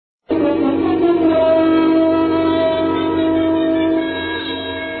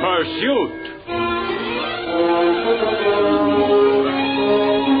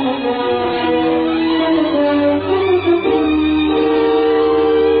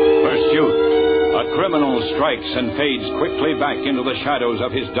Pursuit. A criminal strikes and fades quickly back into the shadows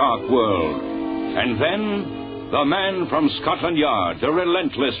of his dark world. And then, the man from Scotland Yard, the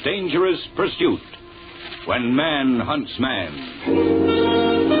relentless, dangerous Pursuit. When man hunts man.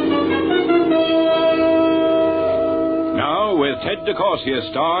 Now, with Ted de Corsia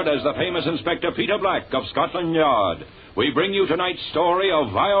starred as the famous Inspector Peter Black of Scotland Yard, we bring you tonight's story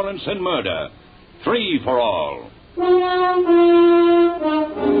of violence and murder. Three for All.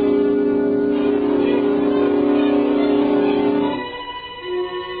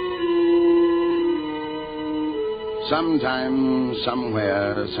 Sometime,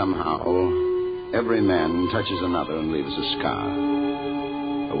 somewhere, somehow, every man touches another and leaves a scar.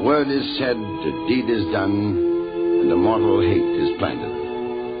 A word is said, a deed is done, and a mortal hate is planted.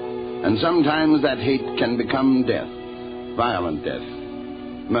 And sometimes that hate can become death, violent death,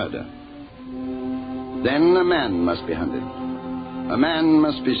 murder. Then a man must be hunted. A man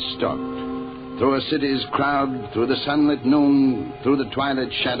must be stalked. Through a city's crowd, through the sunlit noon, through the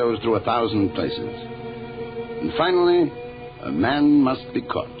twilight shadows, through 1,000 places. And finally, a man must be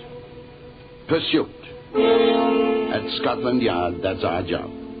caught. Pursuit. At Scotland Yard, that's our job.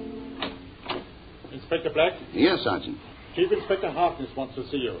 Inspector Black? Yes, Sergeant. Chief Inspector Harkness wants to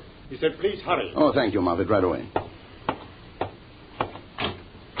see you. He said, please hurry. Oh, thank you, Moffat. Right away.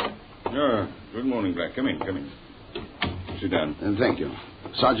 Good morning, Black. Come in. Sit down. Thank you.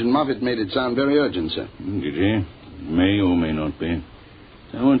 Sergeant Moffat made it sound very urgent, sir. Did he? May or may not be.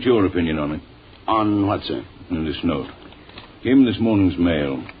 I want your opinion on it. On what, sir? This note. Came in this morning's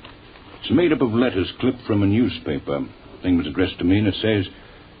mail. It's made up of letters clipped from a newspaper. The thing was addressed to me, and it says,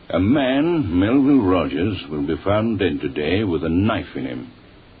 a man, Melville Rogers, will be found dead today with a knife in him.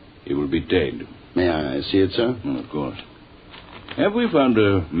 He will be dead. May I see it, sir? Oh, of course. Have we found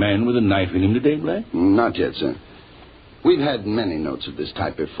a man with a knife in him today, Black? Not yet, sir. We've had many notes of this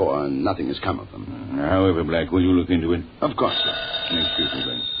type before, and nothing has come of them. However, Black, will you look into it? Of course, sir. Excuse me,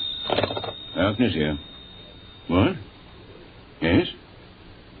 Black. Harkness here. What? Yes?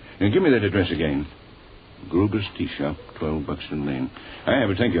 Now, give me that address again. Gruber's Tea Shop, 12 Buxton Lane. I have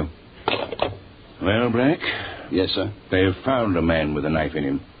it, thank you. Well, Black? Yes, sir? They have found a man with a knife in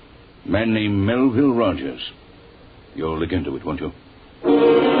him. A man named Melville Rogers. You'll look into it, won't you?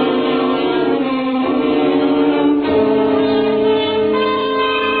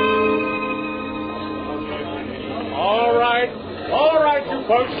 All right, you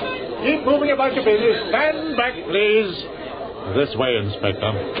folks. Keep moving about your business. Stand back, please. This way,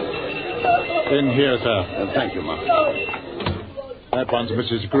 Inspector. In here, sir. Thank you, Moffat. That one's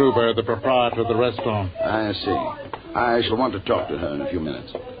Mrs. Gruber, the proprietor of the restaurant. I see. I shall want to talk to her in a few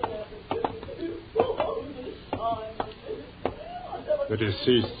minutes. The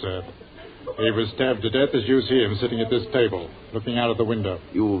deceased, sir. He was stabbed to death as you see him sitting at this table, looking out of the window.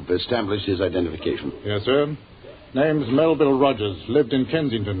 You've established his identification? Yes, sir. Name's Melville Rogers. Lived in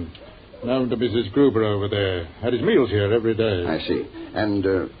Kensington. Known to Mrs. Gruber over there. Had his meals here every day. I see. And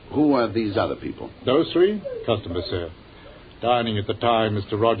who are these other people? Those three? Customers, sir. Dining at the time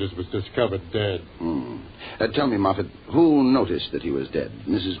Mr. Rogers was discovered dead. Tell me, Moffat, who noticed that he was dead?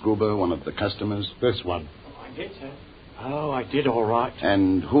 Mrs. Gruber, one of the customers? This one. I did, sir. Oh, I did all right.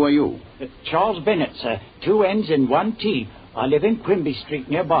 And who are you? Charles Bennett, sir. 2 N's and 1 T. I live in Quimby Street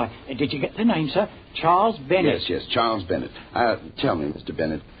nearby. Did you get the name, sir? Charles Bennett. Yes, Charles Bennett. Tell me, Mr.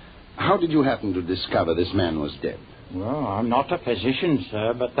 Bennett, how did you happen to discover this man was dead? Well, I'm not a physician,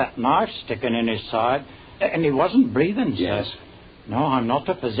 sir, but that knife sticking in his side, and he wasn't breathing, sir. Yes. No, I'm not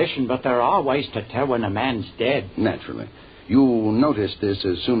a physician, but there are ways to tell when a man's dead. Naturally. You noticed this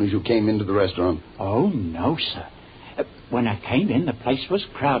as soon as you came into the restaurant? Oh, no, sir. When I came in, the place was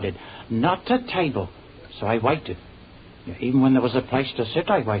crowded. Not a table. So I waited. Even when there was a place to sit,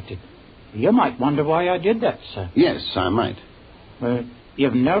 I waited. You might wonder why I did that, sir. Yes, I might. Well,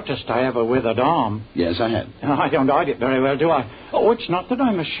 you've noticed I have a withered arm. Yes, I had. I don't hide it very well, do I? Oh, it's not that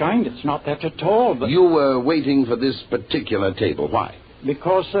I'm ashamed. It's not that at all, but... You were waiting for this particular table. Why?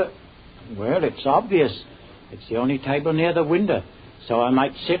 Because, well, it's obvious. It's the only table near the window. So I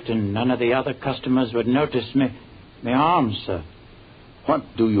might sit and none of the other customers would notice my arms, sir. What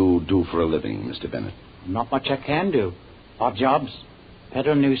do you do for a living, Mr. Bennett? Not much I can do. Odd jobs.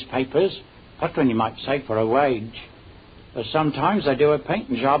 Peddle newspapers. What one you might say for a wage. But sometimes I do a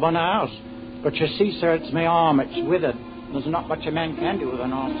painting job on a house. But you see, sir, it's my arm. It's withered. There's not much a man can do with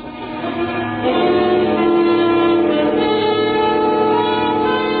an arm such as...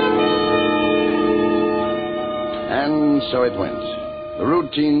 And so it went. The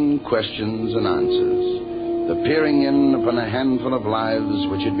routine questions and answers. The peering in upon a handful of lives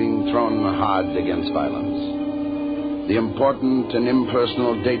which had been thrown hard against violence. The important and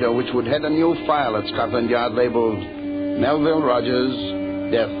impersonal data which would head a new file at Scotland Yard labeled Melville Rogers,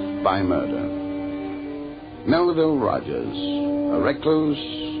 Death by Murder. Melville Rogers, a recluse,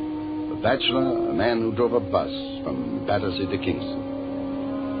 a bachelor, a man who drove a bus from Battersea to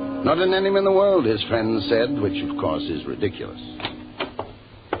Kingston. Not an enemy in the world, his friends said, which of course is ridiculous.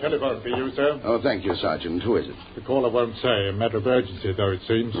 Telephone for you, sir. Oh, thank you, Sergeant. Who is it? The caller won't say. A matter of urgency, though, it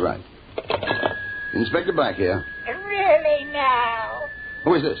seems. Right. Inspector Black here. Really now?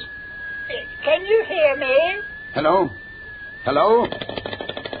 Who is this? Can you hear me? Hello? Hello?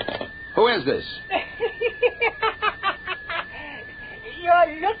 Who is this?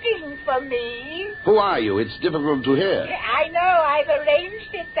 You're looking for me. Who are you? It's difficult to hear. I know. I've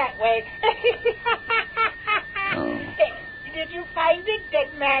arranged it that way. Oh. Did you find the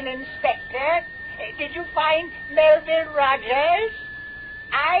dead man, Inspector? Did you find Melville Rogers?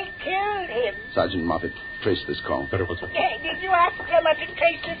 I killed him. Sergeant Moffat, trace this call. Very well, sir. Did you ask someone to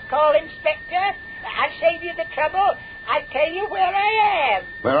trace this call, Inspector? I'll save you the trouble. I'll tell you where I am.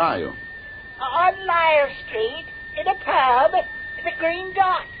 Where are you? On Lyre Street, in a pub, the Green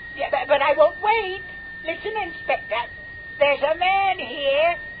Dot. Yeah, but I won't wait. Listen, Inspector. There's a man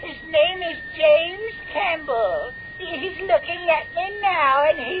here. His name is James Campbell. He's looking at me now,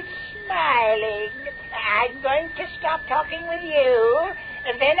 and he's smiling. I'm going to stop talking with you.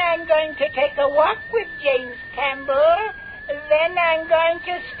 Then I'm going to take a walk with James Campbell. Then I'm going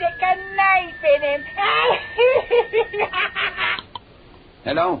to stick a knife in him.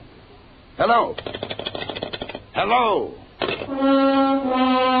 Hello? Hello? Hello?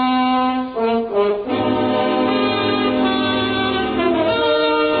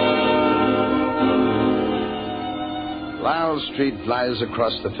 Lyall Street lies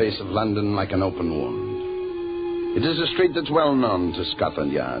across the face of London like an open wound. It is a street that's well known to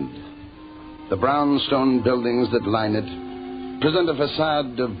Scotland Yard. The brownstone buildings that line it present a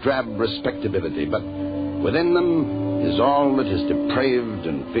facade of drab respectability, but within them is all that is depraved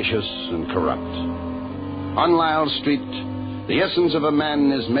and vicious and corrupt. On Lyall Street, the essence of a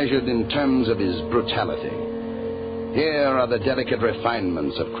man is measured in terms of his brutality. Here are the delicate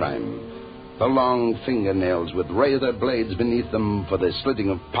refinements of crime. The long fingernails with razor blades beneath them for the slitting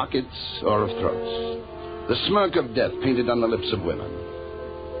of pockets or of throats. The smirk of death painted on the lips of women.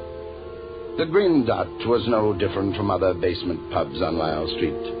 The Green Dot was no different from other basement pubs on Lyall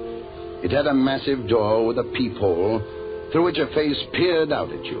Street. It had a massive door with a peephole through which a face peered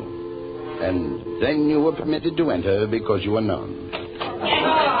out at you. And then you were permitted to enter because you were known.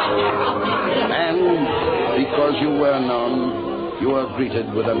 And because you were known, you were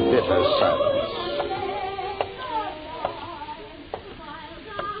greeted with a bitter silence.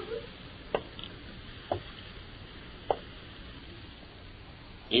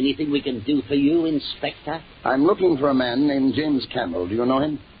 Anything we can do for you, Inspector? I'm looking for a man named James Campbell. Do you know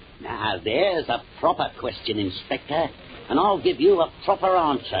him? Now, there's a proper question, Inspector, and I'll give you a proper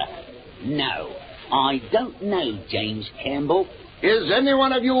answer. No, I don't know James Campbell. Is any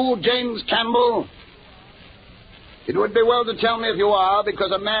one of you James Campbell? It would be well to tell me if you are,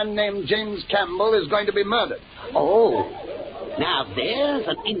 because a man named James Campbell is going to be murdered. Oh, now there's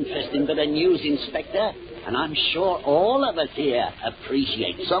an interesting bit of news, Inspector, and I'm sure all of us here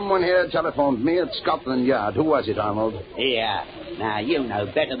appreciate it. Someone here telephoned me at Scotland Yard. Who was it, Arnold? Here, now you know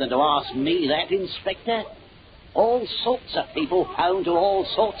better than to ask me that, Inspector. All sorts of people home to all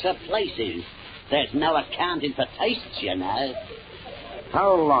sorts of places. There's no accounting for tastes, you know.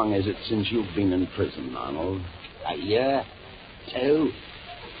 How long is it since you've been in prison, Arnold? A year, 2.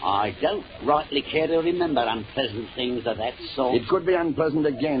 I don't rightly care to remember unpleasant things of that sort. It could be unpleasant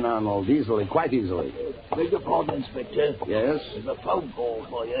again, Arnold. Easily, quite easily. Beg your pardon, Inspector. Yes? There's a phone call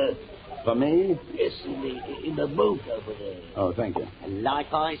for you. For me? Yes, in the booth over there. Oh, thank you.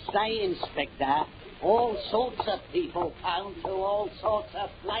 Like I say, Inspector, all sorts of people home to all sorts of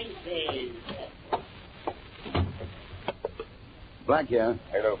places. Black here.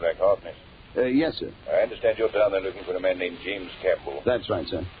 Hello, Black Harkness. Yes, sir. I understand you're down there looking for a man named James Campbell. That's right,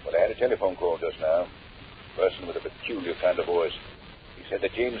 sir. Well, I had a telephone call just now. A person with a peculiar kind of voice. He said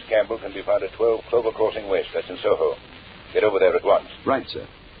that James Campbell can be found at 12 Clover Crossing West. That's in Soho. Get over there at once. Right, sir.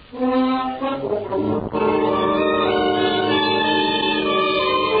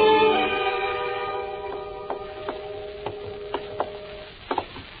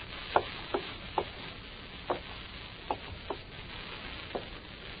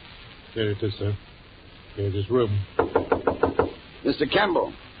 Here it is, sir. Here's his room. Mr.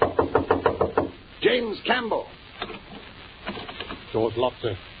 Campbell. James Campbell. Door's locked,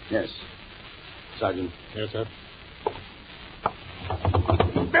 sir. Yes. Sergeant. Yes, sir.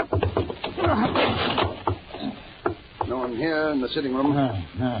 No one here in the sitting room?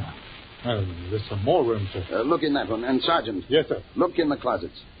 No. Oh, there's some more room, sir. Look in that one. And, Sergeant. Yes, sir. Look in the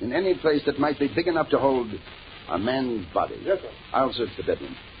closets. In any place that might be big enough to hold a man's body. Yes, sir. I'll search the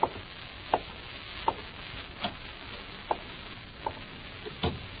bedroom.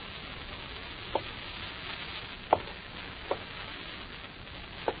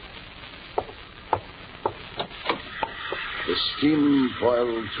 The steam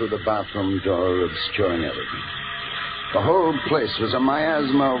boiled through the bathroom door, obscuring everything. The whole place was a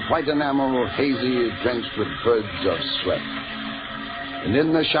miasma of white enamel, hazy, drenched with birds of sweat. And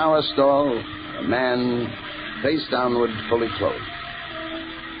in the shower stall, a man, face downward, fully clothed.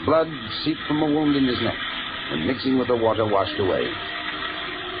 Blood seeped from a wound in his neck, and mixing with the water, washed away.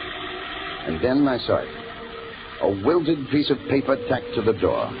 And then I saw it. A wilted piece of paper tacked to the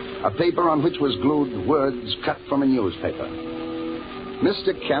door. A paper on which was glued words cut from a newspaper.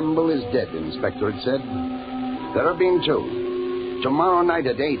 Mr. Campbell is dead, Inspector, it said. There have been two. Tomorrow night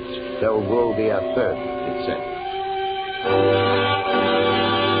at 8, there will be a third, it said.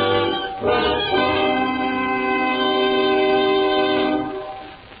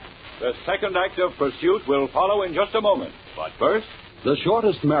 The second act of Pursuit will follow in just a moment. But first, the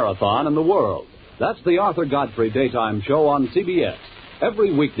shortest marathon in the world. That's the Arthur Godfrey Daytime Show on CBS.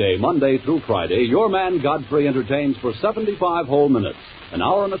 Every weekday, Monday through Friday, your man Godfrey entertains for 75 whole minutes, an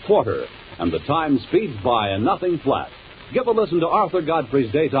hour and a quarter, and the time speeds by and nothing flat. Give a listen to Arthur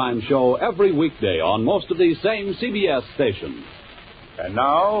Godfrey's Daytime Show every weekday on most of these same CBS stations. And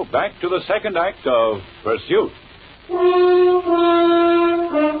now, back to the second act of Pursuit.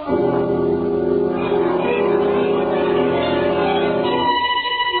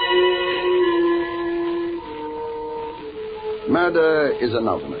 Murder is an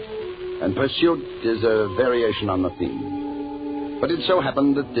ultimate, and pursuit is a variation on the theme. But it so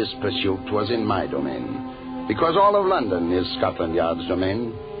happened that this pursuit was in my domain, because all of London is Scotland Yard's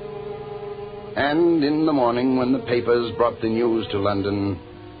domain. And in the morning, when the papers brought the news to London,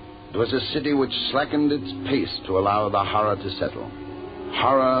 it was a city which slackened its pace to allow the horror to settle.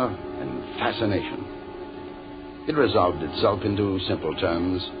 Horror and fascination. It resolved itself into simple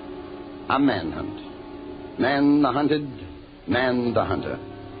terms. A manhunt. Man the hunted, man the hunter.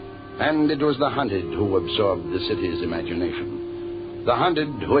 And it was the hunted who absorbed the city's imagination. The hunted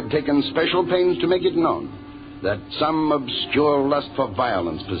who had taken special pains to make it known that some obscure lust for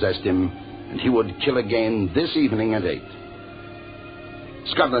violence possessed him, and he would kill again this evening at 8.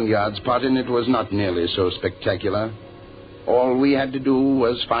 Scotland Yard's part in it was not nearly so spectacular. All we had to do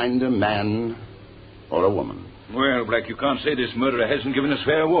was find a man or a woman. Well, Black, you can't say this murderer hasn't given us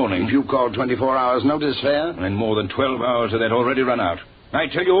fair warning. If you call 24 hours notice fair? And more than 12 hours of that already run out. I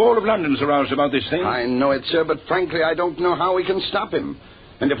tell you, all of London's aroused about this thing. I know it, sir, but frankly, I don't know how we can stop him.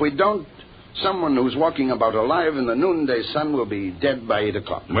 And if we don't, someone who's walking about alive in the noonday sun will be dead by 8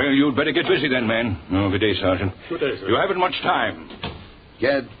 o'clock. Well, you'd better get busy then, man. Oh, good day, Sergeant. Good day, sir. You haven't much time.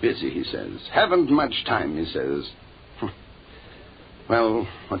 Get busy, he says. Haven't much time, he says. Well,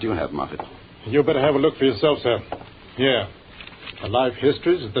 what do you have, Moffat? You better have a look for yourself, sir. Here. The life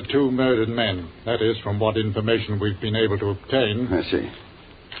histories of the two murdered men. That is, from what information we've been able to obtain. I see.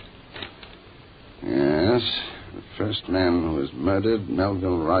 Yes. The first man who was murdered,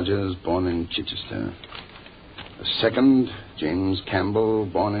 Melville Rogers, born in Chichester. The second, James Campbell,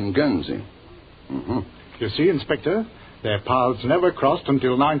 born in Guernsey. Mm-hmm. You see, Inspector, their paths never crossed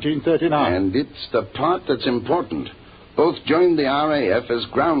until 1939. And it's the part that's important. Both joined the RAF as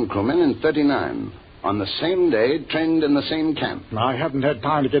ground crewmen in 39. On the same day, trained in the same camp. I haven't had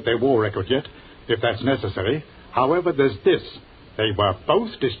time to get their war record yet, if that's necessary. However, there's this. They were both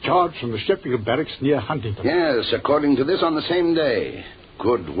discharged from the Sheffield barracks near Huntington. Yes, according to this, on the same day.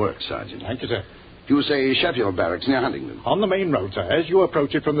 Good work, Sergeant. Thank you, sir. You say Sheffield barracks near Huntington? On the main road, sir, as you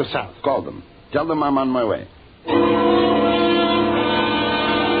approach it from the south. Call them. Tell them I'm on my way.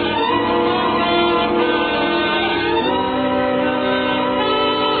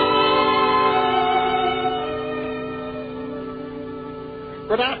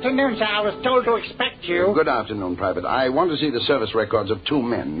 Good afternoon, sir. I was told to expect you. Good afternoon, Private. I want to see the service records of two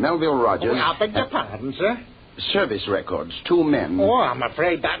men. Melville Rogers... I beg your pardon, sir? Service records, two men. Oh, I'm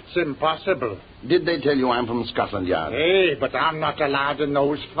afraid that's impossible. Did they tell you I'm from Scotland Yard? Hey, but I'm not allowed in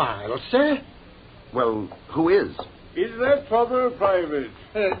those files, sir. Well, who is? Is there trouble, Private?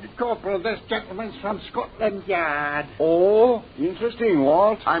 Corporal, this gentleman's from Scotland Yard. Oh, interesting,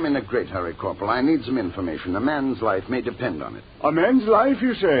 what? I'm in a great hurry, Corporal. I need some information. A man's life may depend on it. A man's life,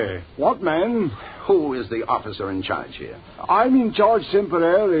 you say? What man? Who is the officer in charge here? I'm in charge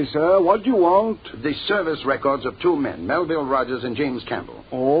temporarily, sir. What do you want? The service records of 2 men, Melville Rogers and James Campbell.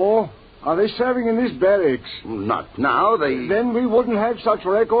 Oh, are they serving in this barracks? Not now. Then we wouldn't have such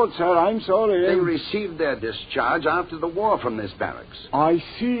records, sir. I'm sorry. They received their discharge after the war from this barracks. I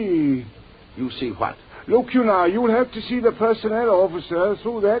see. You see what? Look, you'll have to see the personnel officer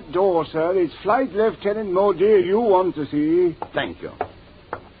through that door, sir. It's Flight Lieutenant Modier you want to see. Thank you.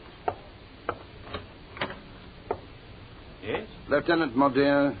 Yes? Lieutenant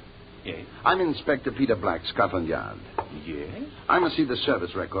Modier, Yes. I'm Inspector Peter Black, Scotland Yard. Yes? I must see the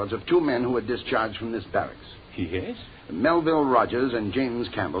service records of 2 men who were discharged from this barracks. Yes? Melville Rogers and James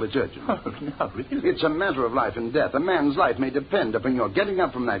Campbell. It's urgent. Oh, no, really? It's a matter of life and death. A man's life may depend upon your getting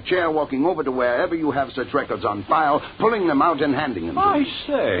up from that chair, walking over to wherever you have such records on file, pulling them out and handing them to I me.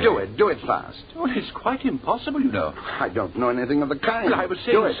 say. Do it fast. Well, it's quite impossible, you know. I don't know anything of the kind. Well, I was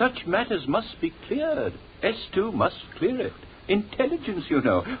Do saying it. such matters must be cleared. S2 must clear it. Intelligence, you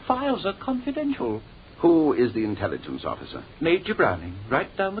know. Files are confidential. Who is the intelligence officer? Major Browning,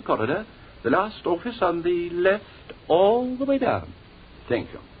 right down the corridor. The last office on the left, all the way down. Thank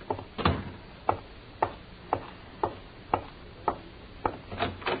you.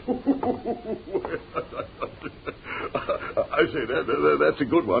 I say, that's a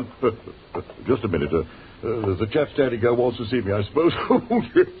good one. Just a minute. There's a chap standing there wants to see me, I suppose.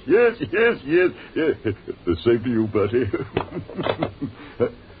 yes. Same to you, Bertie.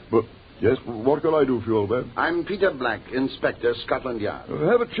 But, yes, what can I do for you, old man? I'm Peter Black, Inspector, Scotland Yard.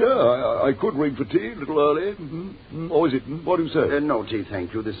 Have a chair. I could ring for tea a little early. Or is it? What do you say? No tea,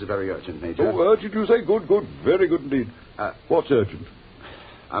 thank you. This is very urgent, Major. Oh, urgent, you say? Good. Very good indeed. What's urgent?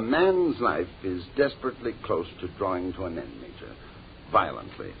 A man's life is desperately close to drawing to an end, Major.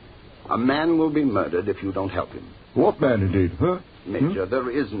 Violently. A man will be murdered if you don't help him. What man, indeed, huh? Major,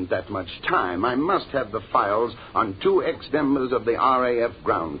 there isn't that much time. I must have the files on 2 ex-members of the RAF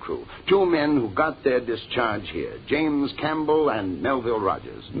ground crew. 2 men who got their discharge here. James Campbell and Melville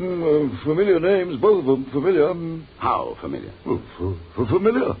Rogers. Familiar names, both of them. Familiar. How familiar?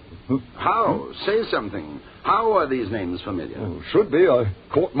 Familiar. How? Say something. How are these names familiar? Should be. I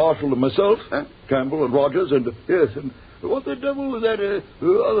court-martialed them myself. Huh? Campbell and Rogers and... Yes, and what the devil was that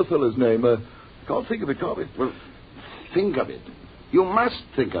other fellow's name? Can't think of it, can't we? Well, think of it. You must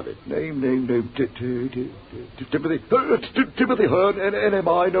think of it. Name. Timothy. Timothy Hearn,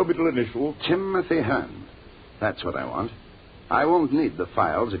 NMI, no middle initial. Timothy Hearn. That's what I want. I won't need the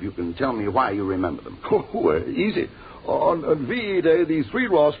files if you can tell me why you remember them. Oh, easy. On VE Day, these 3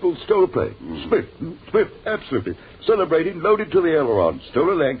 rascals stole a plane. Smith, absolutely. Celebrating, loaded to the aileron.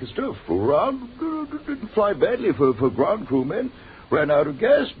 Stole a Lancaster, flew around, didn't fly badly for ground crew men. Ran out of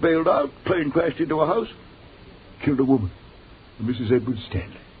gas, bailed out, plane crashed into a house. Killed a woman, Mrs. Edward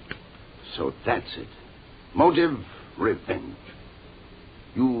Stanley. So that's it. Motive, revenge.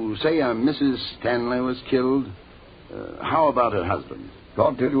 You say a Mrs. Stanley was killed? How about her husband?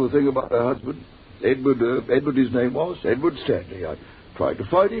 Can't tell you a thing about her husband. Edward his name was, Edward Stanley. I tried to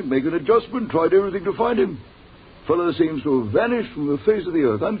find him, make an adjustment, tried everything to find him. Fellow seems to have vanished from the face of the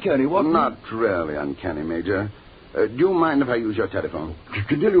earth. Uncanny, what? Not really uncanny, Major. Do you mind if I use your telephone? I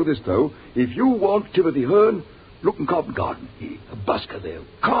can tell you this, though. If you want Timothy Hearn, look in Covent Garden. A busker there.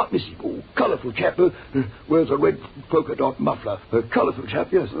 Can't miss him. Oh, colourful chap. Wears a red polka dot muffler. Colourful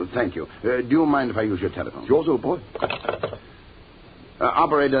chap, yes. Thank you. Do you mind if I use your telephone? Yours, old boy.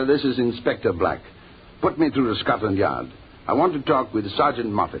 Operator, this is Inspector Black. Put me through to Scotland Yard. I want to talk with Sergeant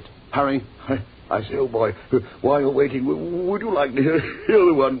Moffat. Hurry. I say, old boy, while you're waiting, would you like to hear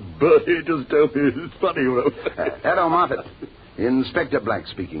the one Bertie just told me? It's funny, you know. Hello, Moffat. Inspector Black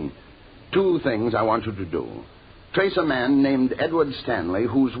speaking. 2 things I want you to do. Trace a man named Edward Stanley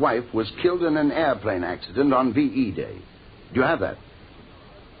whose wife was killed in an airplane accident on VE Day. Do you have that?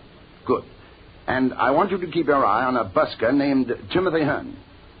 Good. And I want you to keep your eye on a busker named Timothy Hearn.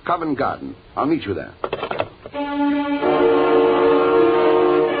 Covent Garden. I'll meet you there.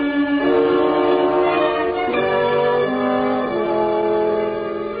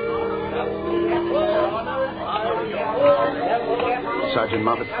 Sergeant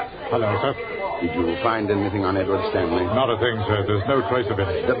Moffat. Hello, sir. Did you find anything on Edward Stanley? Not a thing, sir. There's no trace of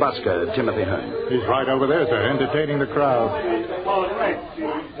it. The busker, Timothy Hearn. He's right over there, sir, entertaining the crowd.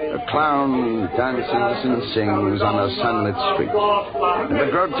 A clown dances and sings on a sunlit street. And the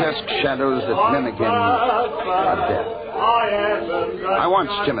grotesque shadows that mimic him are death. I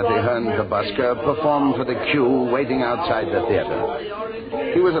watched Timothy Hearn, the busker, perform for the queue waiting outside the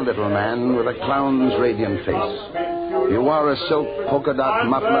theater. He was a little man with a clown's radiant face. He wore a silk polka dot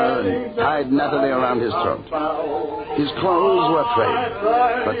muffler and tied nettily around his throat. His clothes were frayed,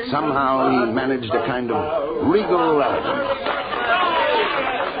 but somehow he managed a kind of regal relevance.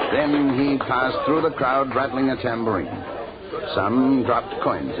 Then he passed through the crowd rattling a tambourine. Some dropped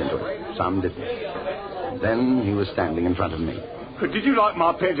coins into it, some didn't. Then he was standing in front of me. Did you like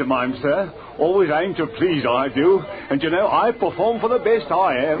my pantomime, sir? Always aim to please, I do. And, I perform for the best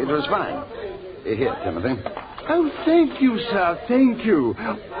I am. It was fine. Here, Timothy. Oh, thank you, sir, thank you.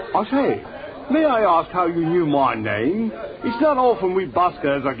 I say, may I ask how you knew my name? It's not often we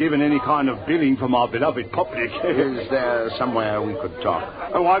buskers are given any kind of billing from our beloved public. Is there somewhere we could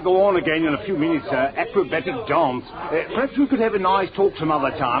talk? Oh, I'll go on again in a few minutes, sir. Acrobatic dance. Perhaps we could have a nice talk some other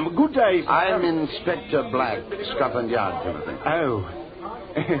time. Good day, sir. I'm Inspector Black, Scotland Yard, Timothy. Oh.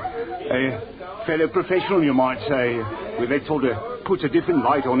 A fellow professional, you might say. Well, that sort of puts a different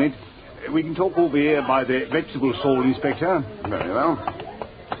light on it. We can talk over here by the vegetable stall, Inspector. Very well.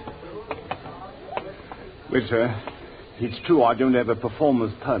 Well, sir, it's true I don't have a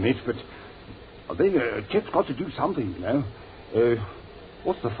performer's permit, but then a chap's got to do something,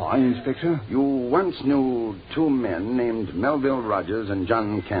 What's the fine, Inspector? You once knew two men named Melville Rogers and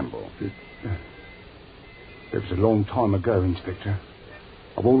John Campbell. That was a long time ago, Inspector.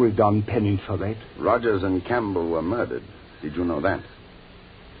 I've already done penance for that. Rogers and Campbell were murdered. Did you know that?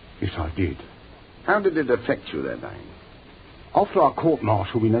 Yes, I did. How did it affect you, their dying? After our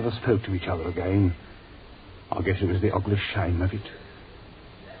court-martial, we never spoke to each other again. I guess it was the ugly shame of it.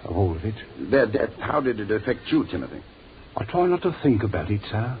 Of all of it. Their death, how did it affect you, Timothy? I try not to think about it,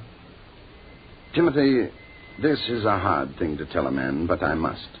 sir. Timothy, this is a hard thing to tell a man, but I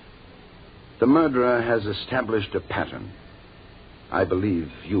must. The murderer has established a pattern. I believe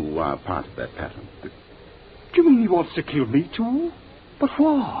you are part of that pattern. Do you mean he wants to kill me, too? But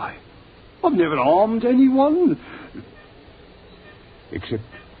why? I've never harmed anyone. Except...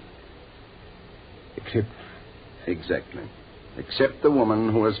 Exactly. Except the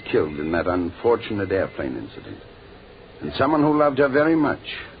woman who was killed in that unfortunate airplane incident. And someone who loved her very much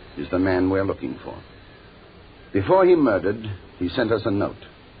is the man we're looking for. Before he murdered, he sent us a note.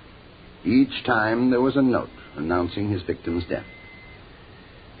 Each time there was a note announcing his victim's death.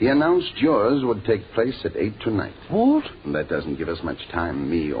 He announced yours would take place at 8 tonight. What? And that doesn't give us much time,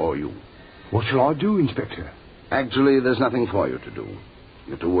 me or you. What shall I do, Inspector? Actually, there's nothing for you to do.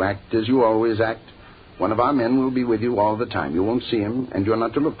 You're to act as you always act. One of our men will be with you all the time. You won't see him, and you're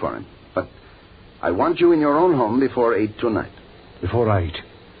not to look for him. But I want you in your own home before 8 tonight. Before 8?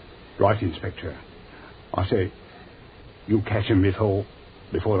 Right, Inspector. I say, you catch him before...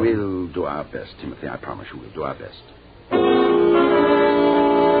 We'll do our best, Timothy. I promise you we'll do our best.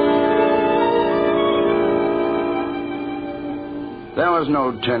 There was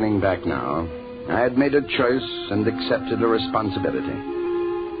no turning back now. I had made a choice and accepted a responsibility.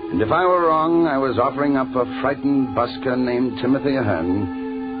 And if I were wrong, I was offering up a frightened busker named Timothy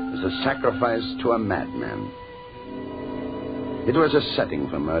Ahern as a sacrifice to a madman. It was a setting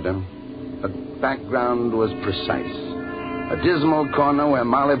for murder. The background was precise. A dismal corner where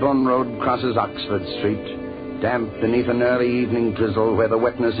Marylebone Road crosses Oxford Street, damp beneath an early evening drizzle where the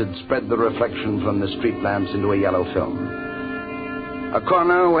wetness had spread the reflection from the street lamps into a yellow film. A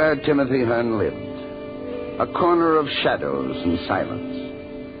corner where Timothy Ahern lived. A corner of shadows and silence.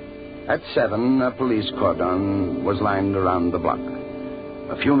 At 7, a police cordon was lined around the block.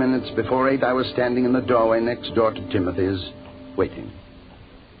 A few minutes before 8, I was standing in the doorway next door to Timothy's, waiting.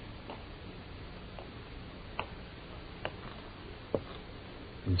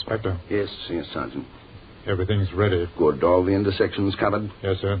 Inspector. Yes, Sergeant. Everything's ready. Good. All the intersections covered?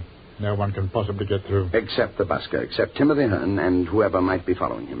 Yes, sir. No one can possibly get through. Except the busker, except Timothy Ahern and whoever might be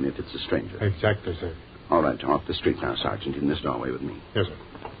following him, if it's a stranger. Exactly, sir. All right, off the street now, Sergeant, in this doorway with me. Yes, sir.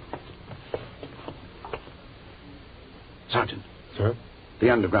 Sergeant. Sir? The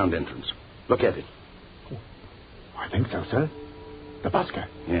underground entrance. Look at it. Oh, I think so, sir. The busker.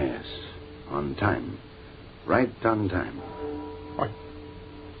 Yes, on time. Right on time. Why,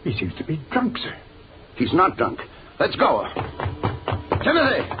 he seems to be drunk, sir. He's not drunk. Let's go.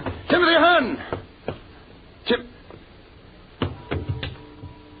 Timothy! Timothy Ahern!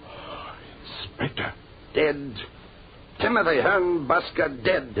 Inspector. Dead. Timothy Ahern, busker,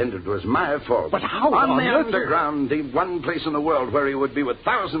 dead, and it was my fault. But how on the earth, underground, the one place in the world where he would be with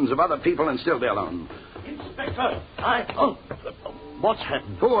thousands of other people and still be alone. Inspector, what's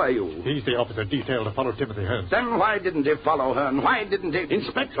happened? Who are you? He's the officer detailed to follow Timothy Ahern. Then why didn't he follow Ahern? Why didn't he...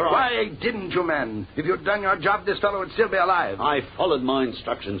 Inspector, Why didn't you, man? If you'd done your job, this fellow would still be alive. I followed my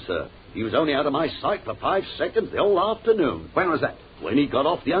instructions, sir. He was only out of my sight for 5 seconds the whole afternoon. When was that? When he got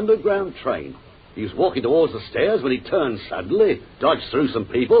off the underground train. He was walking towards the stairs when he turned suddenly, dodged through some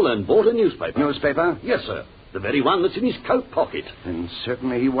people, and bought a newspaper. Newspaper? Yes, sir. The very one that's in his coat pocket. And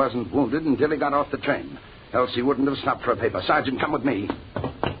certainly he wasn't wounded until he got off the train. Else he wouldn't have stopped for a paper. Sergeant, come with me.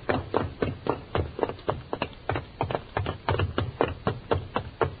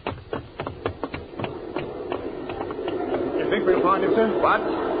 You think we'll find him, sir? What?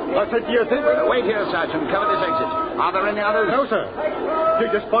 I said, do you think we'll... Wait here, Sergeant. Cover this exit. Are there any others? No, sir.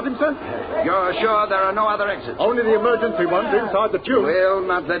 Did you spot him, sir? You're sure there are no other exits? Only the emergency ones inside the tube. We'll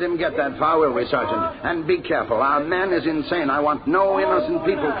not let him get that far, will we, Sergeant? And be careful. Our man is insane. I want no innocent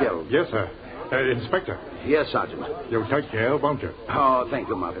people killed. Yes, sir. Inspector. Yes, Sergeant. You'll take care, won't you? Oh, thank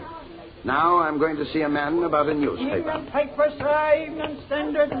you, Mother. Now I'm going to see a man about a newspaper. Evening paper, sir. Evening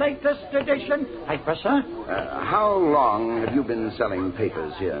Standard, latest edition. Paper, sir? How long have you been selling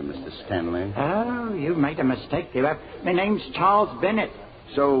papers here, Mr. Stanley? Oh, you made a mistake, you have. My name's Charles Bennett.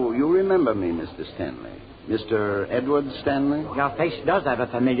 So you remember me, Mr. Stanley? Mr. Edward Stanley? Your face does have a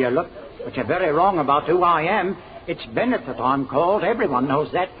familiar look, but you're very wrong about who I am. It's Bennett that I'm called. Everyone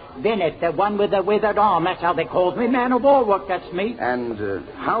knows that. Bennett, the one with the withered arm. That's how they called me. Man of war work, that's me. And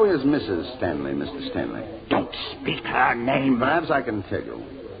how is Mrs. Stanley, Mr. Stanley? Don't speak her name. Perhaps I can tell you.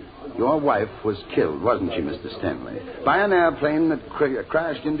 Your wife was killed, wasn't she, Mr. Stanley? By an airplane that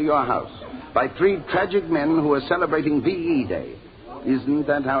crashed into your house. By 3 tragic men who were celebrating VE Day. Isn't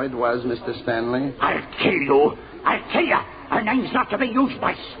that how it was, Mr. Stanley? I'll kill you. I'll kill you. Her name's not to be used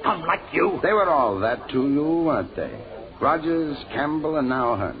by scum like you. They were all that to you, weren't they? Rogers, Campbell, and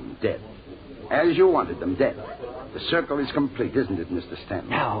now Hearn, dead. As you wanted them, dead. The circle is complete, isn't it, Mr. Stanley?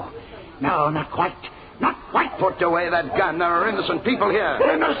 No, not quite. Not quite. Put away that gun. There are innocent people here.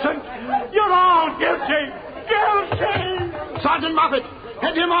 Innocent? You're all guilty! Guilty! Sergeant Moffat,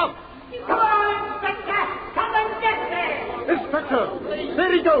 head him off! Come on, Inspector! Come and get me! Inspector,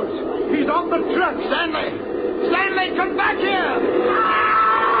 there he goes. He's on the track. Stanley! Stanley, come back here!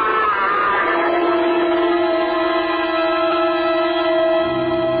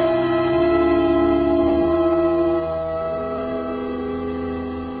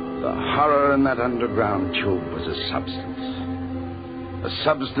 The horror in that underground tube was a substance. A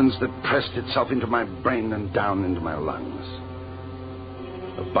substance that pressed itself into my brain and down into my lungs.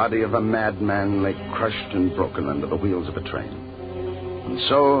 The body of a madman lay crushed and broken under the wheels of a train. And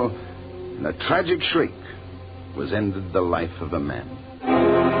so, in a tragic shriek, was ended the life of a man.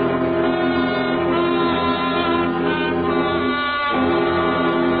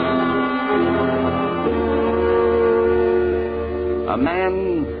 A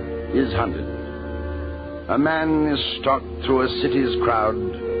man is hunted. A man is stalked through a city's crowd,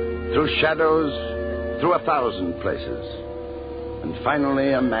 through shadows, through 1,000 places. And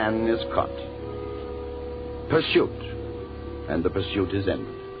finally a man is caught. Pursuit. And the pursuit is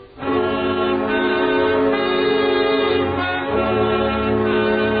ended.